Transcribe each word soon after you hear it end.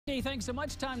Hey, thanks so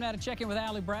much. Time now to check in with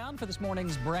Allie Brown for this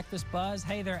morning's Breakfast Buzz.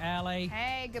 Hey there, Allie.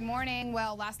 Hey, good morning.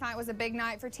 Well, last night was a big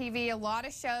night for TV. A lot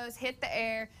of shows hit the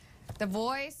air. The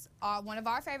Voice, one of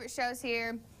our favorite shows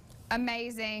here,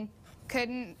 amazing.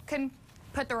 Couldn't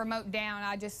put the remote down.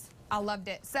 I loved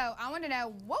it. So I want to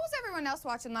know, what was everyone else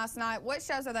watching last night? What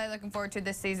shows are they looking forward to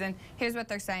this season? Here's what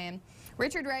they're saying.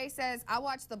 Richard Ray says, I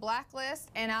watched The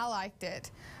Blacklist and I liked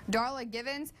it. Darla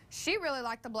Givens, she really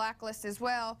liked The Blacklist as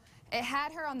well. It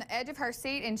had her on the edge of her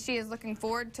seat, and she is looking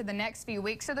forward to the next few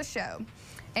weeks of the show.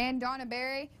 And Donna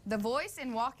Barry, The Voice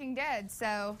and Walking Dead.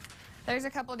 So there's a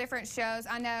couple of different shows.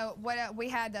 I know we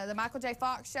had the Michael J.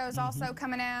 Fox shows also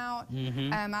coming out.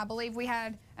 I believe we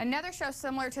had another show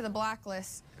similar to The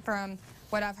Blacklist from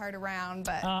what I've heard around.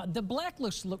 But The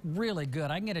Blacklist looked really good.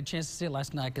 I didn't get a chance to see it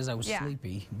last night because I was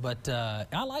sleepy. But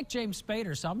I like James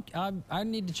Spader, so I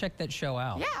need to check that show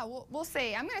out. Yeah, we'll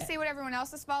see. I'm going to see what everyone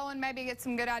else is following, maybe get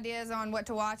some good ideas on what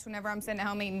to watch whenever I'm sitting at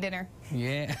home eating dinner.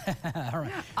 Yeah. All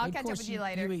right. I'll catch up with you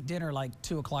later. You eat dinner like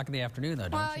 2 o'clock in the afternoon, though,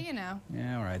 don't you? Well, you know.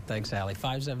 Yeah, all right. Thanks, Allie.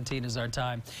 5:17 is our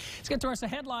time. Let's get to our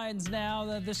headlines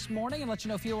now this morning and let you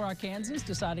know fewer Arkansans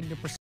deciding to proceed.